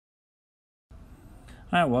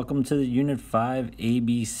All right, welcome to the Unit 5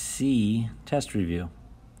 ABC test review.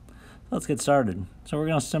 Let's get started. So we're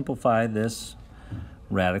going to simplify this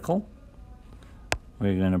radical.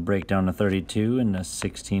 We're going to break down the 32 into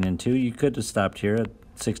 16 and 2. You could have stopped here at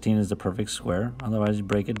 16 is the perfect square. Otherwise, you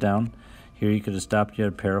break it down. Here you could have stopped. You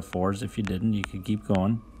had a pair of 4s. If you didn't, you could keep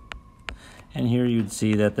going. And here you'd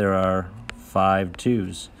see that there are 5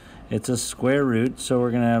 2s. It's a square root, so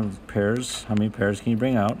we're going to have pairs. How many pairs can you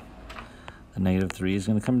bring out? The -3 is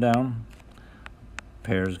going to come down.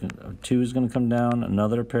 Pairs 2 is going to come down.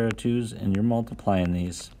 Another pair of 2s, and you're multiplying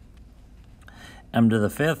these. M to the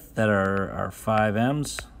 5th, that are our 5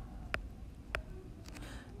 m's.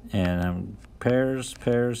 And pairs.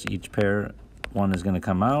 Each pair, 1 is going to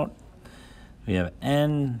come out. We have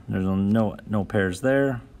n. There's no pairs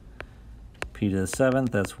there. P to the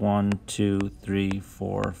 7th, that's 1, 2, 3,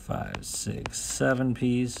 4, 5, 6, 7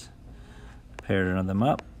 p's. Pair them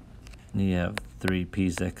up. You have 3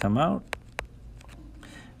 p's that come out.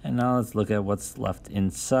 And now let's look at what's left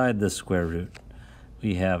inside the square root.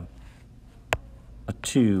 We have a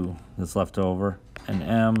 2 that's left over, an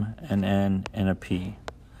m, an n, and a p.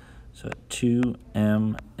 So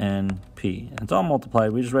 2m, n, p. And it's all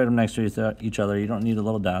multiplied. We just write them next to each other. You don't need the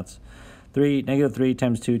little dots. -3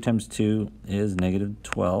 times 2 times 2 is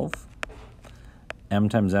 -12. M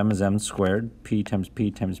times m is m squared. P times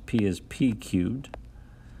p times p is p cubed.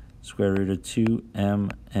 Square root of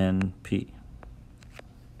 2mnp.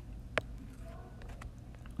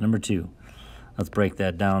 Number 2, let's break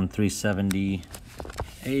that down.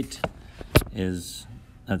 378 ends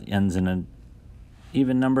in an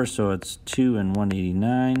even number, so it's 2 and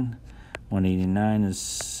 189. 189 is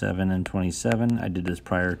 7 and 27. I did this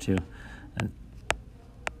prior to.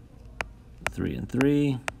 3 and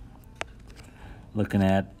 3. Looking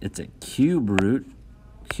at, it's a cube root.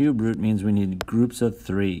 Cube root means we need groups of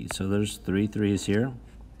 3. So there's 3 3's here.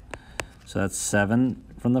 So that's 7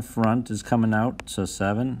 from the front is coming out. So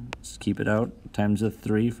 7, let's keep it out, times the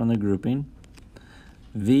 3 from the grouping.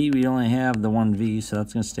 V, we only have the one V, so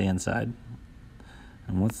that's going to stay inside.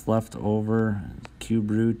 And what's left over, cube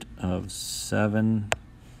root of 7,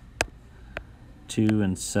 2,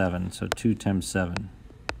 and 7. So 2 times 7.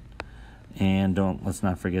 And let's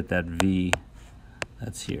not forget that V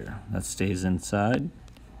that's here. That stays inside.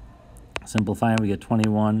 Simplifying, we get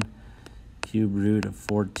 21 cube root of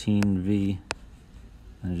 14v.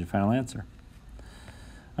 There's your final answer.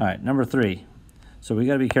 All right, number 3. So we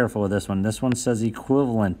got to be careful with this one. This one says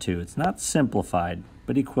equivalent to. It's not simplified,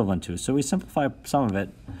 but equivalent to. So we simplify some of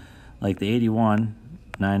it, like the 81,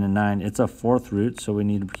 9 and 9. It's a 4th root, so we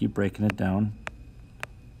need to keep breaking it down.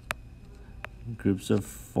 Groups of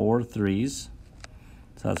 4 3's.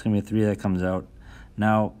 So that's going to be a 3 that comes out.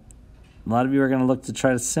 Now, a lot of you are going to look to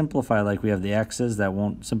try to simplify, like we have the x's that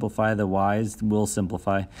won't simplify, the y's will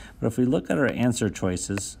simplify. But if we look at our answer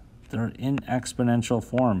choices, they're in exponential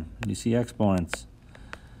form. You see exponents.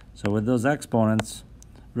 So with those exponents,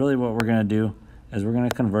 really what we're going to do is we're going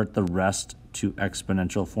to convert the rest to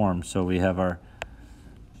exponential form. So we have our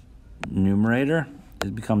numerator,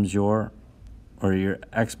 it becomes your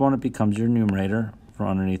exponent becomes your numerator from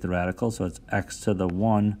underneath the radical. So it's x to the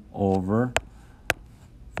 1 over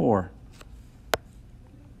 4.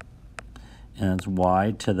 And it's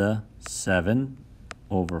y to the 7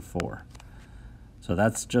 over 4. So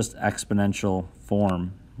that's just exponential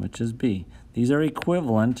form, which is b. These are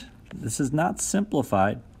equivalent. This is not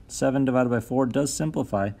simplified. 7 divided by 4 does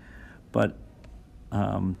simplify, but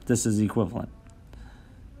this is equivalent.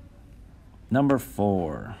 Number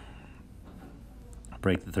 4.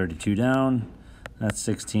 Break the 32 down. That's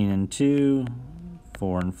 16 and 2,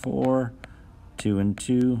 4 and 4, 2 and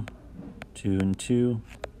 2, 2 and 2.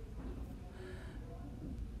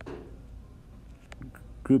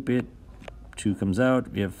 Group it, 2 comes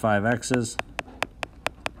out, we have 5 x's,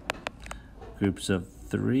 groups of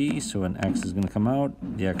 3, so an x is going to come out,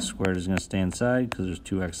 the x squared is going to stay inside because there's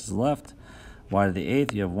 2 x's left. Y to the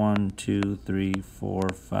 8th, you have 1, 2, 3, 4,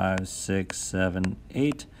 5, 6, 7,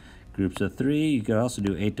 8. Groups of 3, you could also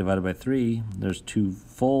do 8 divided by 3. There's 2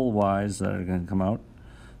 full y's that are going to come out,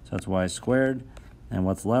 so that's y squared. And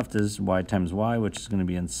what's left is y times y, which is going to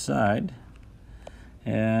be inside.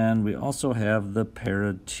 And we also have the pair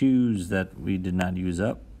of 2's that we did not use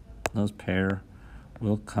up. Those pair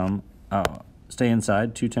will come out. Stay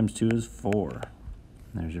inside. 2 times 2 is 4.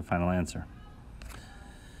 There's your final answer.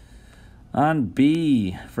 On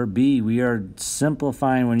B, for B, we are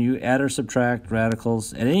simplifying. When you add or subtract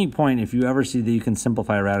radicals, at any point, if you ever see that you can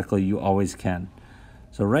simplify a radical, you always can.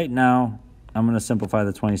 So right now, I'm going to simplify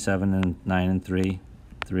the 27 and 9 and 3,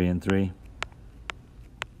 3 and 3.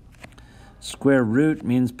 Square root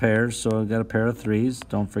means pairs, so I've got a pair of 3s.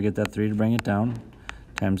 Don't forget that 3 to bring it down.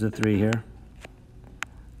 Times the 3 here.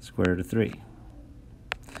 Square root of 3.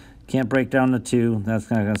 Can't break down the 2. That's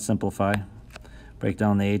not going to simplify. Break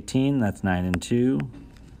down the 18. That's 9 and 2.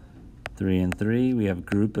 3 and 3. We have a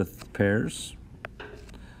group of pairs.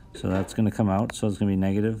 So that's going to come out. So it's going to be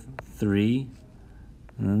negative 3.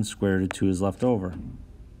 And then square root of 2 is left over.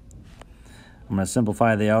 I'm going to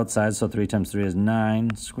simplify the outside. So 3 times 3 is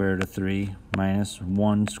 9. Square root of 3 minus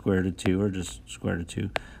 1 square root of 2, or just square root of 2,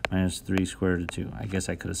 minus 3 square root of 2. I guess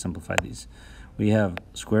I could have simplified these. We have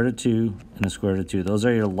square root of 2 and a square root of 2. Those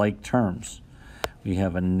are your like terms. We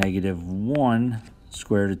have a negative 1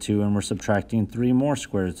 square root of 2, and we're subtracting 3 more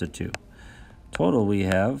square roots of 2. Total, we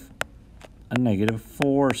have a negative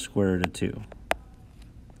 4 square root of 2.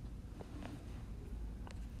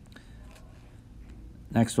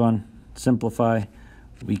 Next one, simplify.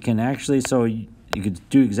 We can actually, so you could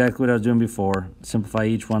do exactly what I was doing before, simplify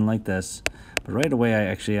each one like this. But right away,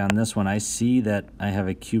 on this one, I see that I have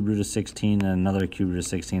a cube root of 16 and another cube root of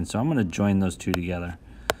 16. So I'm going to join those two together.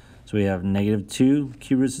 So we have negative 2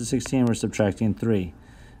 cube roots of 16. We're subtracting 3. And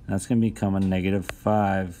that's going to become a negative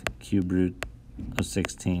 5 cube root of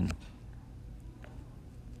 16.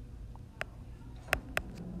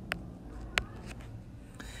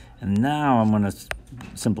 And now I'm going to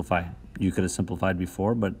simplify. You could have simplified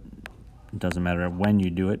before, but it doesn't matter when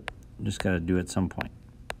you do it. You just got to do it at some point.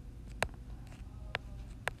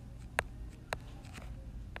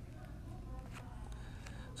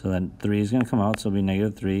 So then 3 is going to come out, so it'll be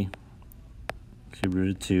negative 3 cube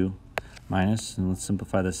root of 2 minus, and let's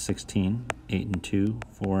simplify this, 16, 8 and 2,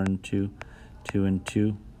 4 and 2, 2 and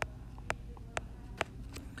 2.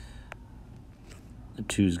 The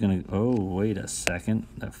 2 is going to, oh, wait a second.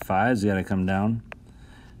 That 5's got to come down,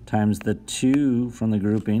 times the 2 from the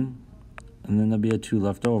grouping, and then there'll be a 2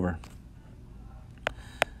 left over.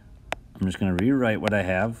 I'm just going to rewrite what I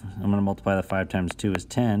have. I'm going to multiply the 5 times 2 is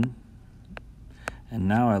 10. And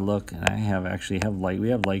now I look, and we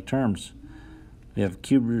have like terms. We have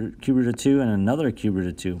cube root of 2 and another cube root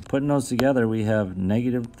of 2. Putting those together, we have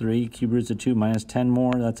negative 3 cube roots of 2 minus 10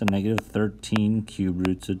 more. That's a negative 13 cube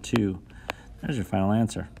roots of 2. There's your final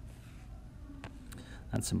answer.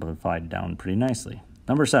 That's simplified down pretty nicely.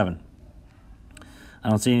 Number 7. I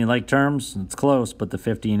don't see any like terms. It's close, but the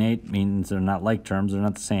 50 and 8 means they're not like terms. They're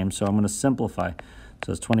not the same, so I'm going to simplify.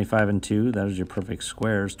 So it's 25 and 2. That is your perfect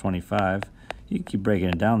squares, 25. You can keep breaking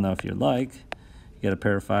it down, though, if you'd like. You get a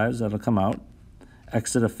pair of 5s. That'll come out.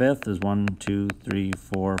 X to the 5th is 1, 2, 3,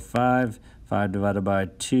 4, 5. 5 divided by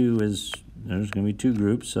 2 is, there's going to be 2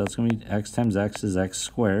 groups, so that's going to be x times x is x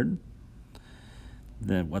squared.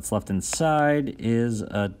 Then what's left inside is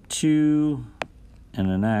a 2 and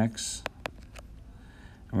an x.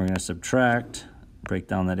 And we're going to subtract. Break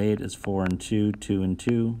down that 8 is 4 and 2, 2 and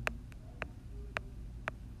 2.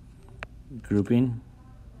 Grouping.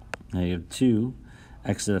 Now you have 2.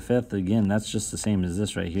 X to the 5th, again, that's just the same as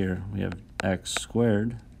this right here. We have x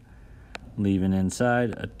squared, leaving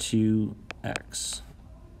inside a 2x.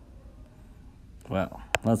 Well,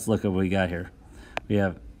 let's look at what we got here. We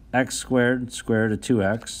have x squared, square root of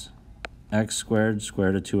 2x, x squared,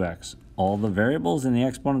 square root of 2x. All the variables and the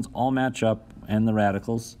exponents all match up, and the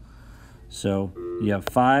radicals. So you have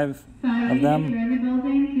 5 of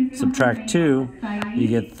them. Subtract 2, you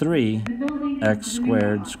get 3 x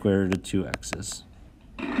squared, square root of 2x's.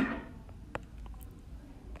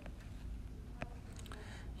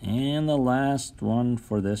 And the last one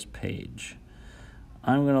for this page.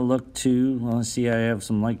 I'm going to look to, well, let's see, I have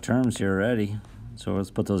some like terms here already. So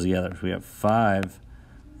let's put those together. We have 5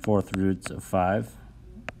 fourth roots of 5.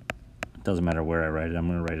 It doesn't matter where I write it. I'm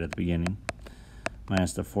going to write it at the beginning.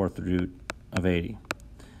 Minus the fourth root of 80. You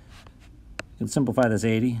can simplify this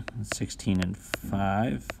 80. 16 and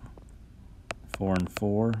 5. 4 and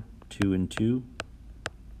 4. 2 and 2.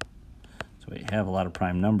 So we have a lot of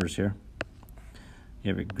prime numbers here. You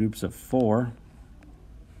have your groups of 4.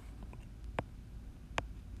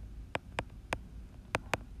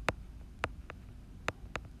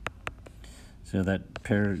 So that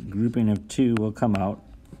pair grouping of 2 will come out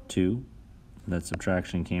 2. That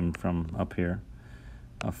subtraction came from up here.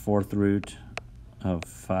 A fourth root of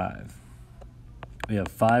 5. We have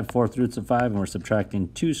 5 fourth roots of 5, and we're subtracting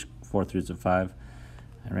 2 fourth roots of 5.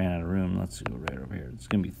 I ran out of room. Let's go right over here. It's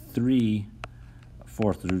going to be 3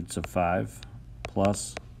 fourth roots of 5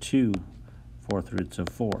 plus 2 fourth roots of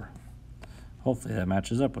 4. Hopefully that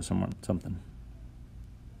matches up with something.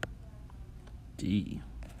 D.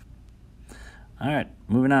 All right,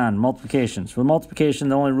 moving on. Multiplications. For multiplication,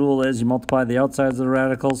 the only rule is you multiply the outsides of the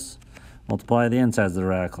radicals. Multiply the insides of the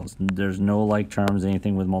radicals. There's no like terms,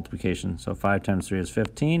 anything with multiplication. So 5 times 3 is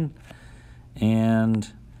 15.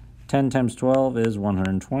 And 10 times 12 is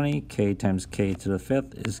 120. K times k to the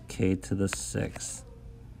 5th is k to the 6th.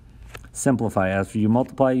 Simplify. After you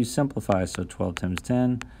multiply, you simplify. So 12 times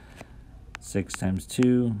 10, 6 times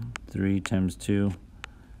 2, 3 times 2,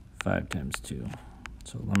 5 times 2.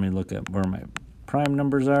 So let me look at where my prime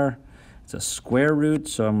numbers are. It's a square root,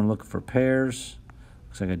 so I'm going to look for pairs.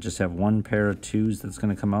 Looks like I just have one pair of 2's that's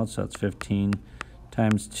going to come out, so that's 15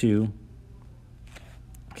 times 2.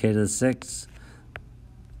 K to the 6.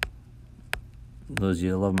 Those of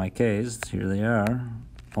you that love my K's, here they are,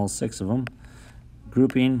 all 6 of them.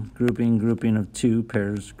 Grouping, grouping, grouping of 2,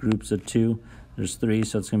 pairs, groups of 2. There's 3,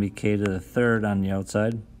 so it's going to be k to the 3rd on the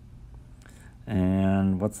outside.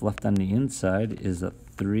 And what's left on the inside is a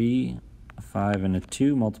 3, a 5, and a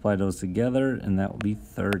 2. Multiply those together, and that will be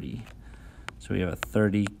 30. So we have a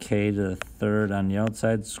 30k to the 3rd on the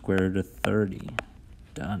outside, square root of 30.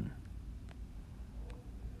 Done.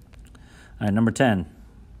 All right, number 10.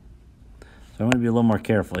 So I'm going to be a little more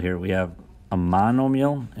careful here. We have a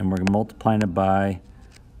monomial, and we're multiplying it by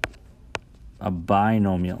a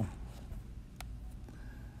binomial.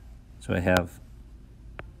 So I have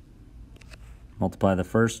multiply the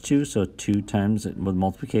first 2, so 2 times with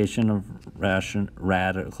multiplication of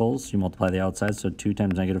radicals. You multiply the outside, so 2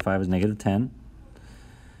 times negative 5 is negative 10.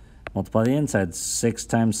 Multiply the inside. 6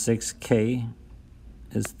 times 6k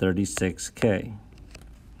is 36k. And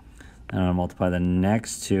I'm going to multiply the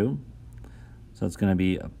next 2. So it's going to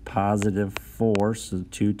be a positive 4, so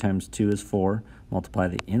 2 times 2 is 4. Multiply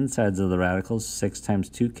the insides of the radicals. 6 times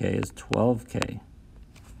 2k is 12k.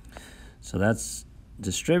 So that's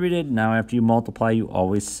distributed. Now after you multiply, you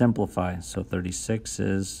always simplify. So 36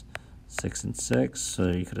 is 6 and 6, so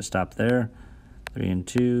you could have stopped there. 3 and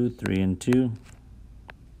 2, 3 and 2.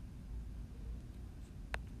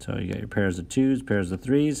 So you got your pairs of 2's, pairs of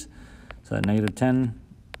 3's. So that negative 10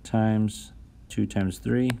 times 2 times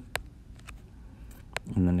 3.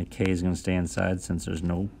 And then the k is going to stay inside since there's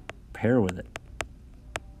no pair with it.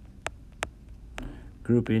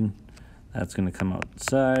 Grouping, that's going to come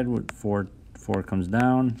outside with 4 comes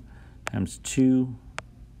down, times 2,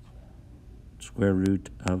 square root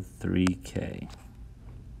of 3k.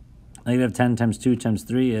 Negative 10 times 2 times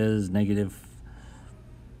 3 is negative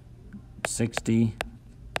 60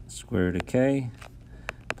 square root of k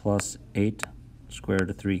plus 8 square root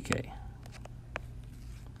of 3k.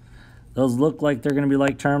 Those look like they're going to be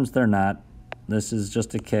like terms. They're not. This is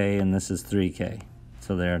just a k and this is 3k.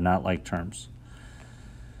 So they are not like terms.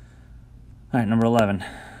 All right, number 11.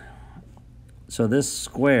 So this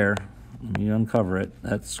square, let me uncover it,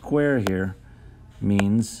 that square here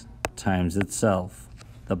means times itself,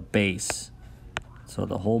 the base. So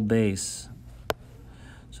the whole base.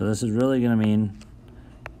 So this is really going to mean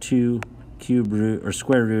 2 cube root or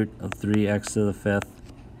square root of 3x to the 5th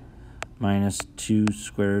minus 2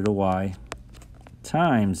 square root of y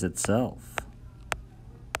times itself.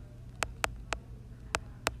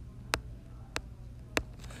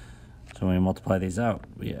 So when we multiply these out,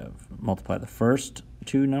 we have multiply the first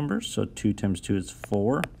 2 numbers, so 2 times 2 is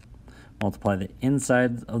 4. Multiply the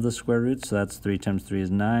inside of the square root, so that's 3 times 3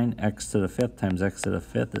 is 9. X to the 5th times x to the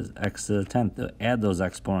 5th is x to the 10th. Add those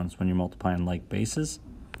exponents when you're multiplying like bases.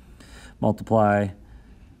 Multiply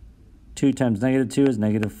 2 times negative 2 is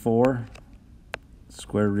negative 4.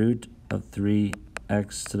 Square root of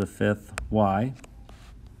 3x to the 5th y.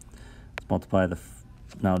 Let's multiply the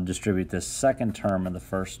now distribute this second term of the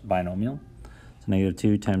first binomial. So negative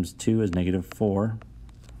 2 times 2 is negative 4.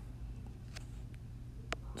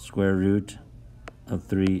 Square root of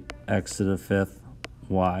 3x to the 5th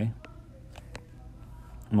y.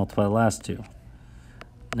 Multiply the last 2.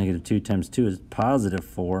 Negative 2 times 2 is positive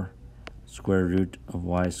 4. Square root of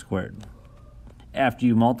y squared. After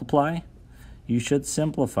you multiply, you should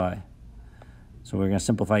simplify. So we're going to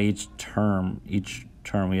simplify each term.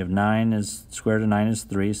 We have 9 is square root of 9 is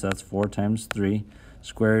 3, so that's 4 times 3.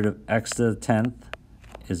 Square root of x to the 10th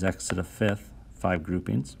is x to the 5th, 5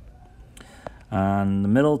 groupings. On the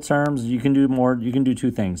middle terms, you can do more. You can do 2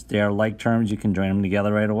 things. They are like terms. You can join them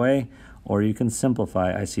together right away, or you can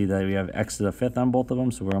simplify. I see that we have x to the 5th on both of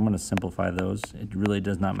them, so I'm going to simplify those. It really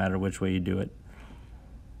does not matter which way you do it.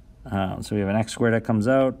 So we have an x squared that comes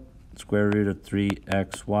out, square root of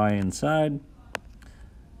 3xy inside.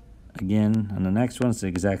 Again, on the next one, it's the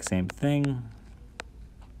exact same thing.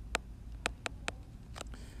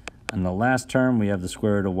 On the last term, we have the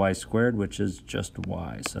square root of y squared, which is just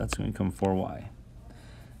y. So that's going to come 4y.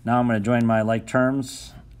 Now I'm going to join my like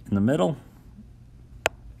terms in the middle.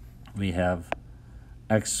 We have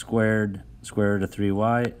x squared square root of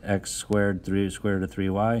 3y, x squared square root of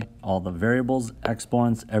 3y. All the variables,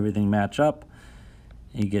 exponents, everything match up.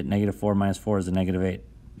 You get negative 4 minus 4 is a negative 8.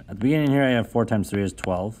 At the beginning here, I have 4 times 3 is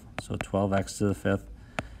 12, so 12x to the 5th.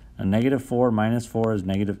 A negative 4 minus 4 is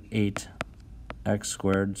negative 8, x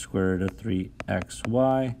squared square root of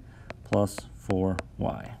 3xy plus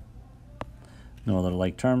 4y. No other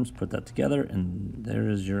like terms, put that together, and there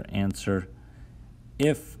is your answer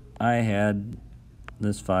if I had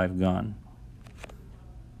this 5 gone.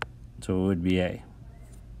 So it would be A.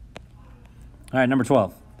 All right, number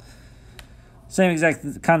 12. Same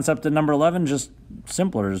exact concept as number 11, just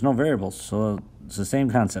simpler. There's no variables, so it's the same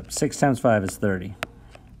concept. 6 times 5 is 30.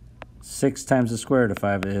 6 times the square root of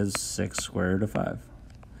 5 is 6 square root of 5.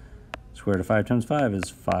 Square root of 5 times 5 is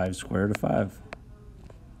 5 square root of 5.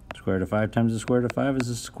 Square root of 5 times the square root of 5 is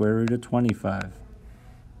the square root of 25.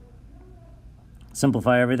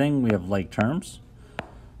 Simplify everything, we have like terms.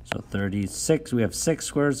 So 36, we have 6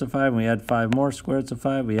 square roots of 5, and we add 5 more square roots of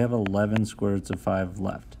 5, we have 11 square roots of 5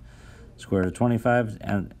 left. Square root of 25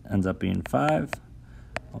 ends up being 5.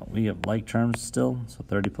 Well, we have like terms still, so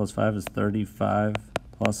 30 plus 5 is 35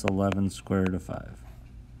 plus 11 square root of 5.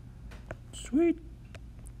 Sweet.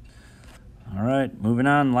 All right, moving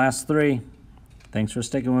on, last 3. Thanks for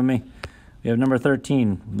sticking with me. We have number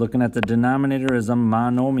 13. Looking at the denominator as a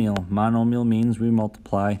monomial. Monomial means we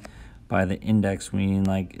multiply by the index, meaning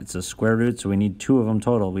like it's a square root, so we need 2 of them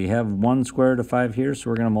total. We have 1 square root of 5 here, so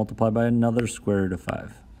we're going to multiply by another square root of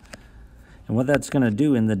 5. And what that's going to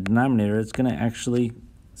do in the denominator, it's going to actually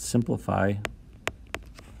simplify.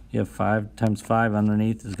 You have 5 times 5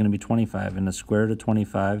 underneath is going to be 25, and the square root of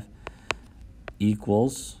 25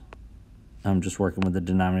 equals, I'm just working with the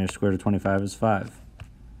denominator, square root of 25 is 5.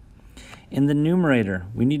 In the numerator,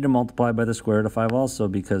 we need to multiply by the square root of 5 also,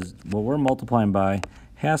 because what we're multiplying by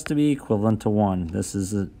has to be equivalent to 1. This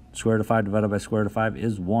is the square root of 5 divided by square root of 5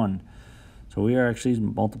 is 1. So we are actually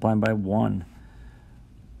multiplying by 1.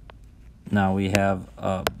 Now we have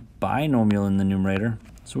a binomial in the numerator,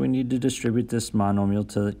 so we need to distribute this monomial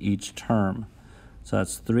to each term. So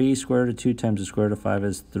that's 3 square root of 2 times the square root of 5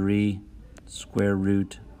 is 3 square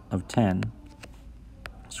root of 10.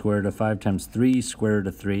 Square root of 5 times 3 square root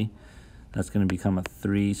of 3. That's going to become a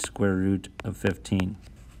 3 square root of 15.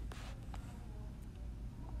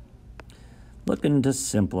 Looking to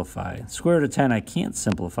simplify. Square root of 10 I can't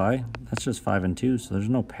simplify. That's just 5 and 2, so there's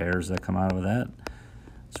no pairs that come out of that.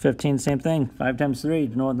 It's 15, same thing. 5 times 3,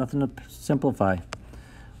 you know what, nothing to simplify.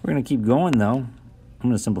 We're going to keep going though. I'm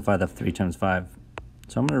going to simplify the 3 times 5.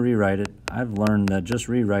 So I'm going to rewrite it. I've learned that just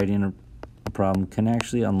rewriting a problem can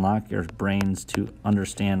actually unlock your brains to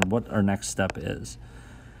understand what our next step is.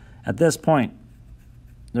 At this point,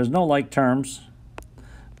 there's no like terms,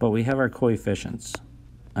 but we have our coefficients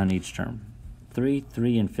on each term. 3,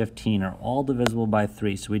 3, and 15 are all divisible by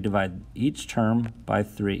 3, so we divide each term by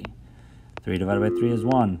 3. 3 divided by 3 is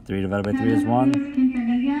 1. 3 divided by 3 is 1.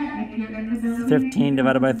 15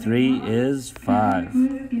 divided by 3 is 5.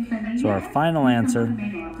 So our final answer,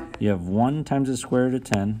 you have 1 times the square root of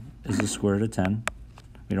 10 is the square root of 10.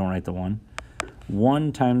 We don't write the 1.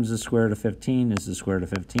 1 times the square root of 15 is the square root of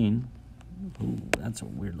 15. Ooh, that's a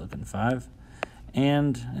weird looking 5.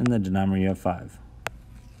 And in the denominator you have 5.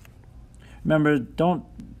 Remember,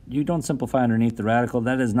 you don't simplify underneath the radical.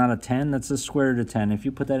 That is not a 10, that's the square root of 10. If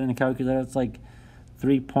you put that in a calculator, it's like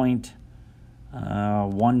 3 point it's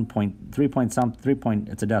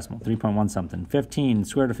a decimal, 3.1 something. 15,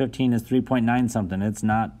 square root of 15 is 3.9 something. It's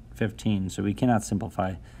not 15, so we cannot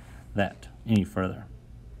simplify that any further.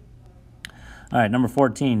 All right, number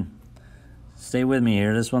 14. Stay with me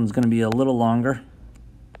here. This one's going to be a little longer.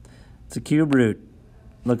 It's a cube root.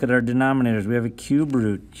 Look at our denominators. We have a cube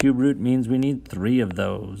root. Cube root means we need 3 of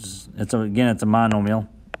those. Again, it's a monomial.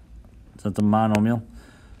 So it's a monomial.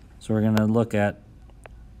 So we're going to look at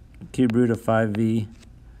cube root of 5v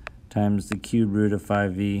times the cube root of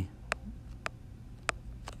 5v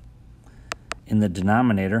in the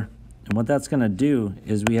denominator. And what that's going to do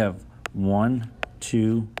is we have 1,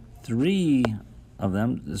 2, 3 of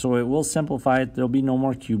them. So it will simplify it. There'll be no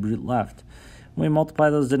more cube root left. When we multiply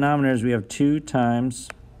those denominators, we have 2 times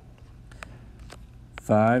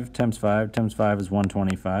 5 times 5 times 5 is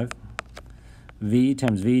 125. V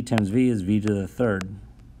times v times v is v to the 3rd.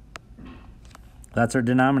 That's our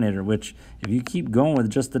denominator, which if you keep going with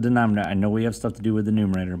just the denominator, I know we have stuff to do with the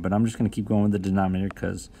numerator, but I'm just going to keep going with the denominator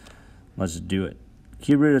because let's just do it.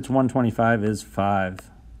 Cube root of 125 is 5.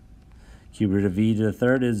 Cube root of v to the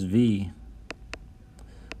 3rd is v.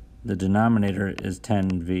 The denominator is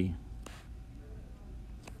 10v.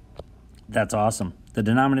 That's awesome. The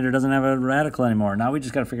denominator doesn't have a radical anymore. Now we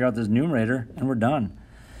just got to figure out this numerator, and we're done.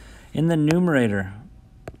 In the numerator,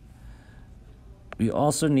 we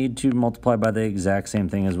also need to multiply by the exact same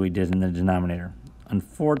thing as we did in the denominator.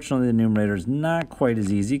 Unfortunately, the numerator is not quite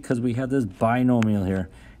as easy because we have this binomial here.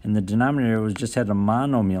 In the denominator, we just had a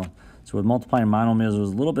monomial. So with multiplying monomials, it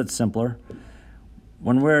was a little bit simpler.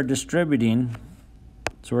 When we're distributing,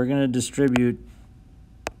 so we're going to distribute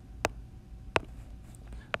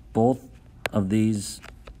both of these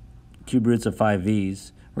cube roots of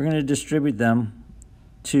 5v's. We're going to distribute them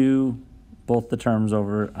to both the terms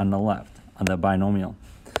over on the left, on the binomial.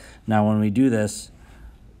 Now, when we do this,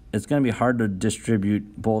 it's going to be hard to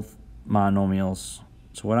distribute both monomials.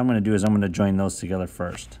 So what I'm going to do is I'm going to join those together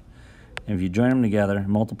first. And if you join them together,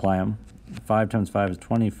 multiply them, 5 times 5 is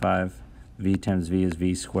 25, v times v is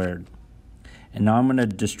v squared. And now I'm going to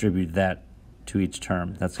distribute that to each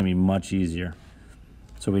term. That's going to be much easier.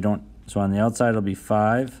 So on the outside it'll be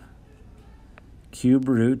 5 cube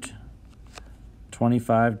root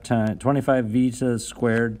 25 v to the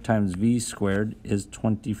squared times v squared is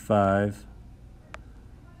 25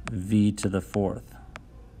 v to the fourth.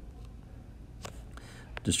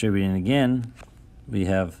 Distributing again, we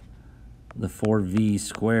have the 4v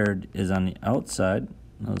squared is on the outside,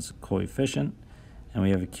 that's a coefficient, and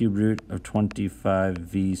we have a cube root of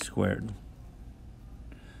 25v squared.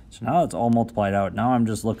 So now it's all multiplied out. Now I'm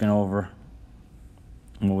just looking over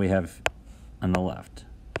what we have on the left.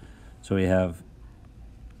 So we have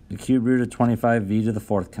the cube root of 25v to the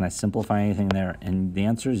fourth. Can I simplify anything there? And the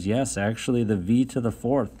answer is yes. Actually, the v to the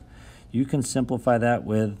fourth, you can simplify that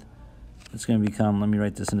with, it's going to become, let me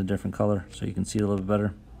write this in a different color so you can see it a little bit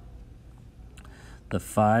better. The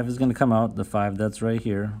 5 is going to come out. The 5 that's right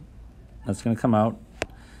here, that's going to come out.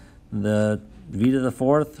 The v to the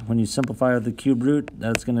fourth, when you simplify the cube root,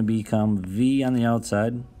 that's going to become v on the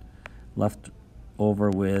outside, left over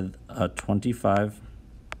with a 25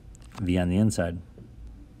 v on the inside.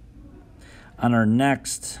 On our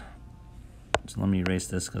next, so let me erase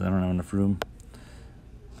this because I don't have enough room.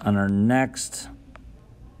 On our next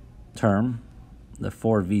term, the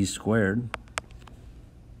 4v squared,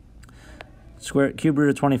 cube root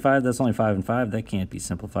of 25, that's only 5 and 5, that can't be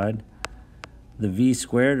simplified. The v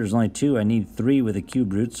squared, there's only 2. I need 3 with a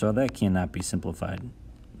cube root, so that cannot be simplified.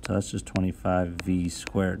 So that's just 25v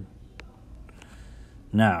squared.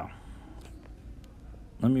 Now,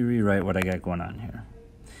 let me rewrite what I got going on here.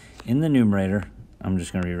 In the numerator, I'm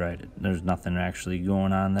just going to rewrite it. There's nothing actually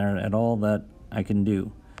going on there at all that I can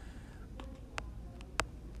do.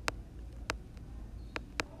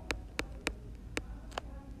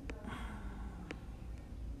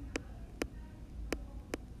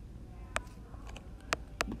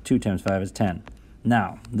 Two times 5 is 10.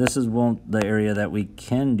 Now, this is the area that we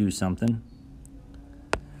can do something.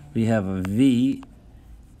 We have a v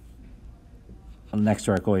next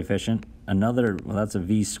to our coefficient. Another, well, that's a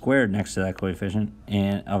v squared next to that coefficient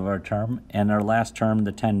and of our term. And our last term,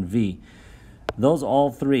 the 10v. Those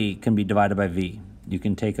all three can be divided by v. You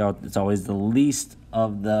can take out, it's always the least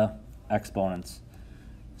of the exponents.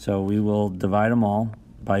 So we will divide them all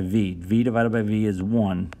by v. v divided by v is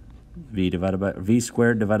 1. V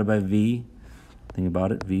squared divided by v, think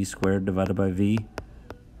about it, v squared divided by v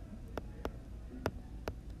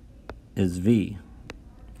is v,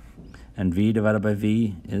 and v divided by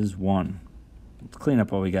v is 1. Let's clean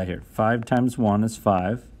up what we got here. 5 times 1 is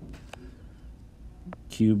 5,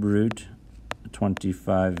 cube root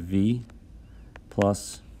 25v,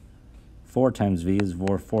 plus 4 times v is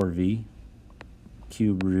 4v,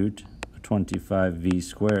 cube root 25v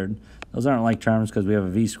squared. Those aren't like terms because we have a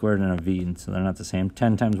v squared and a v, and so they're not the same.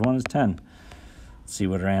 10 times 1 is 10. Let's see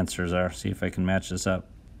what our answers are. See if I can match this up.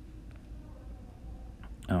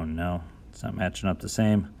 Oh no, it's not matching up the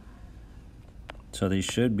same. So they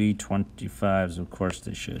should be 25s. Of course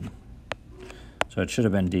they should. So it should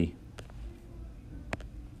have been D.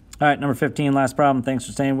 All right, number 15, last problem. Thanks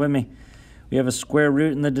for staying with me. We have a square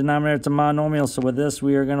root in the denominator. It's a monomial. So with this,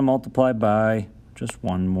 we are going to multiply by just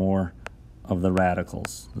one more of the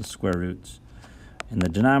radicals, the square roots. In the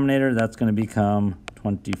denominator, that's going to become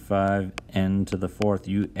 25n to the fourth.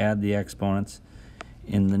 You add the exponents.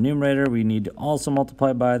 In the numerator, we need to also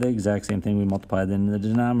multiply by the exact same thing we multiplied in the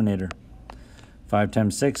denominator. 5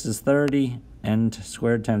 times 6 is 30. N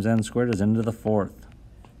squared times n squared is n to the fourth.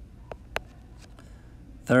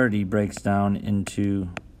 30 breaks down into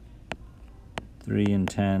 3 and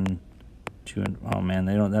 10, 2 and, oh man,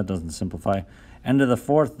 that doesn't simplify. N to the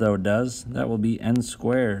fourth, though, does. That will be n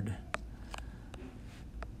squared.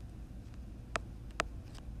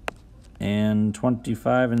 And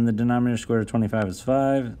 25 in the denominator, square root of 25 is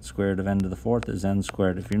 5. Square root of n to the fourth is n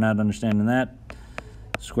squared. If you're not understanding that,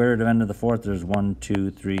 Square root of n to the fourth, there's 1,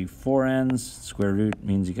 2, 3, 4 n's. Square root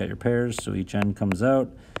means you got your pairs, so each n comes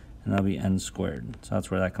out, and that'll be n squared. So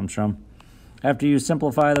that's where that comes from. After you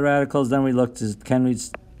simplify the radicals, then we look to, can we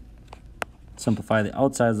simplify the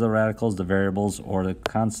outsides of the radicals, the variables, or the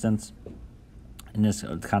constants? In this,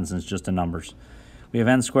 the constants just the numbers. We have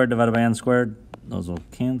n squared divided by n squared. Those will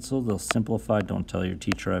cancel, they'll simplify. Don't tell your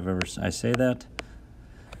teacher I say that.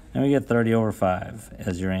 And we get 30 over 5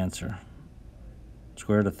 as your answer.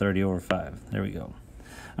 Square root of 30 over 5. There we go.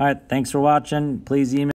 All right, thanks for watching. Please email